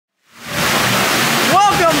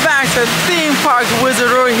the theme park wizard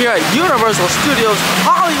over here at Universal Studios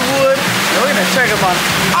Hollywood, and we're gonna check up on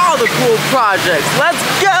all the cool projects. Let's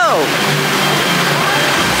go!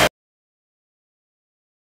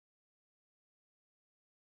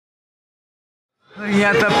 Looking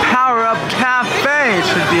at the Power Up Cafe. It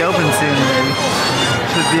should be open soon, maybe.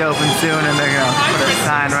 Should be open soon, and they're gonna put a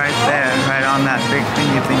sign right there, right on that big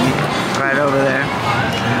thingy, right over there.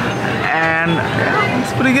 And yeah,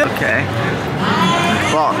 it's pretty good. Okay.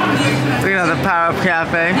 Well, looking at the Power Up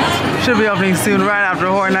Cafe. Should be opening soon, right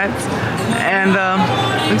after Horror Nights. And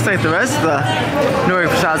looks like the rest of the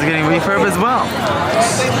Nori facades are getting refurb as well.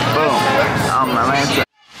 Boom. Atlanta.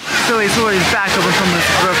 Philly's Toys back open from this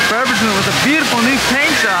refurbishment with a beautiful new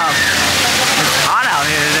paint job. It's hot out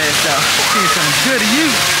here today, so see some good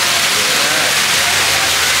use.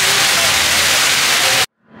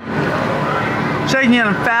 Checking in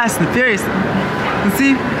on Fast and Furious. You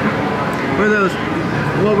see where those,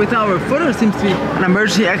 what we thought were footers, seems to be an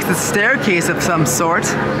emergency exit staircase of some sort.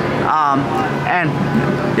 And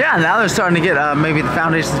yeah, now they're starting to get maybe the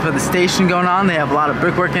foundations for the station going on. They have a lot of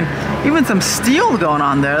brickwork and even some steel going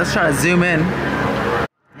on there. Let's try to zoom in.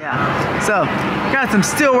 Yeah, so got some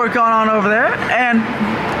steel work going on over there, and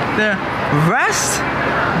the rest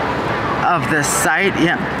of the site,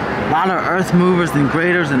 yeah, a lot of earth movers and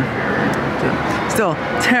graders and still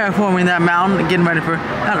terraforming that mountain, getting ready for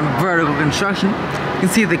kind of vertical construction. You can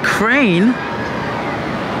see the crane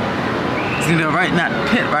is gonna go right in that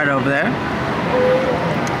pit right over there,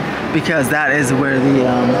 because that is where the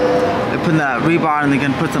they're putting that rebar and they're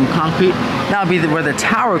gonna put some concrete. That'll be where the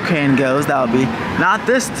tower crane goes. That'll be not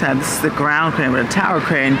this time. This is the ground crane, but a tower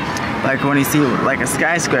crane, like when you see like a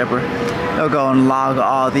skyscraper, they'll go and log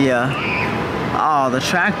all the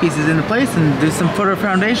track pieces into place and do some footer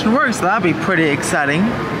foundation work. So that'll be pretty exciting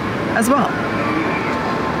as well.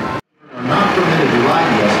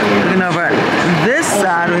 Looking over at this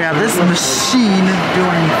side, we have this machine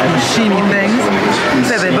doing machining things.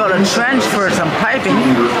 Say they built a trench for some piping.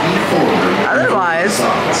 Otherwise,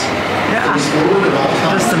 yeah,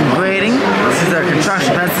 just some grading. This is their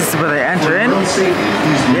construction fence. This is where they enter in.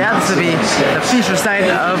 Yeah, this will be the feature site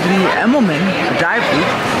of the Immelman dive boot.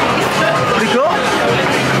 Pretty cool.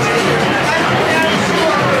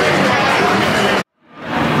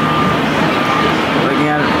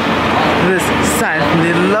 This side from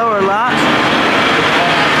the lower lot.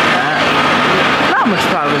 Not much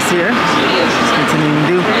progress here. Just continuing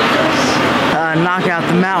to knock out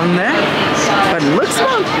the mountain there. But it looks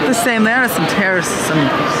about the same there. There's some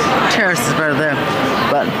terraces right there.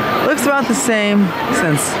 But looks about the same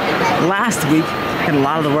since last week. And a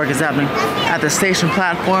lot of the work is happening at the station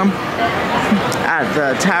platform, at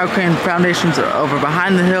the tower crane foundations over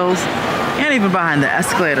behind the hills, and even behind the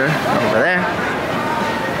escalator over there.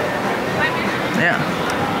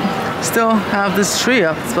 Yeah, still have this tree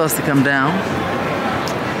up. It's supposed to come down.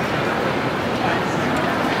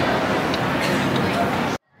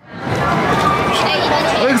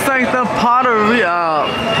 Looks like the Potter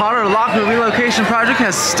Locker relocation project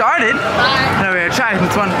has started. I know we were tracking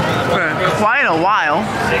this one for quite a while.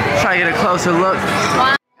 Try to get a closer look.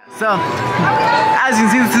 So, as you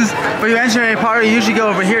can see, this is where you enter a Potter. You usually go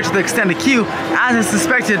over here to the extended queue. As I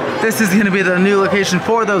suspected, this is going to be the new location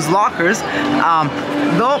for those lockers.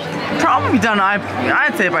 They'll probably be done,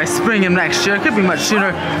 I'd say, by spring of next year. Could be much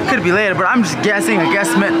sooner, could be later, but I'm just guessing, a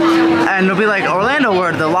guesstimate. And it'll be like Orlando,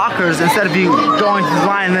 where the lockers, instead of you going to the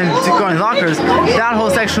line and then going to the lockers, that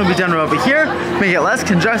whole section will be done over here, make it less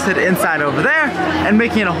congested inside over there, and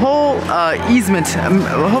making it a whole easement,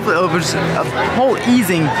 hopefully over a whole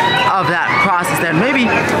easing of that process there. And maybe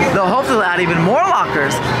they'll hopefully add even more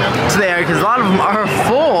lockers to the area, because a lot of them are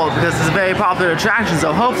full because it's a very popular attraction.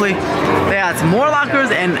 So hopefully they add some more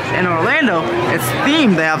lockers. And in Orlando, it's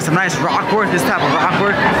themed. They have some nice rock work, this type of rock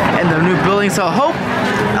work in the new building. So hope,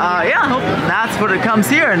 yeah, hope that's what it comes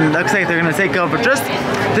here. And it looks like they're gonna take over just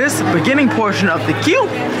this beginning portion of the queue,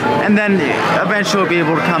 and then eventually we'll be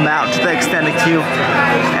able to come out to the extended queue.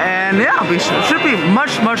 And yeah, we should be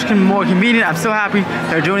much more convenient. I'm so happy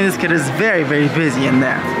they're doing this because it's very busy in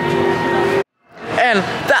there. And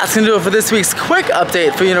that's gonna do it for this week's quick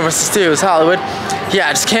update for Universal Studios Hollywood. Yeah,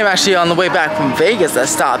 I just came actually on the way back from Vegas. I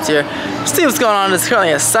stopped here. See what's going on. It's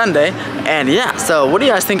currently a Sunday. And yeah, so what do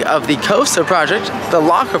you guys think of the Coaster project, the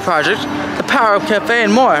Locker project, the Power Up Cafe,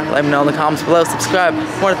 and more? Let me know in the comments below. Subscribe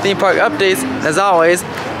for more theme park updates. As always,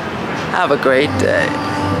 have a great day.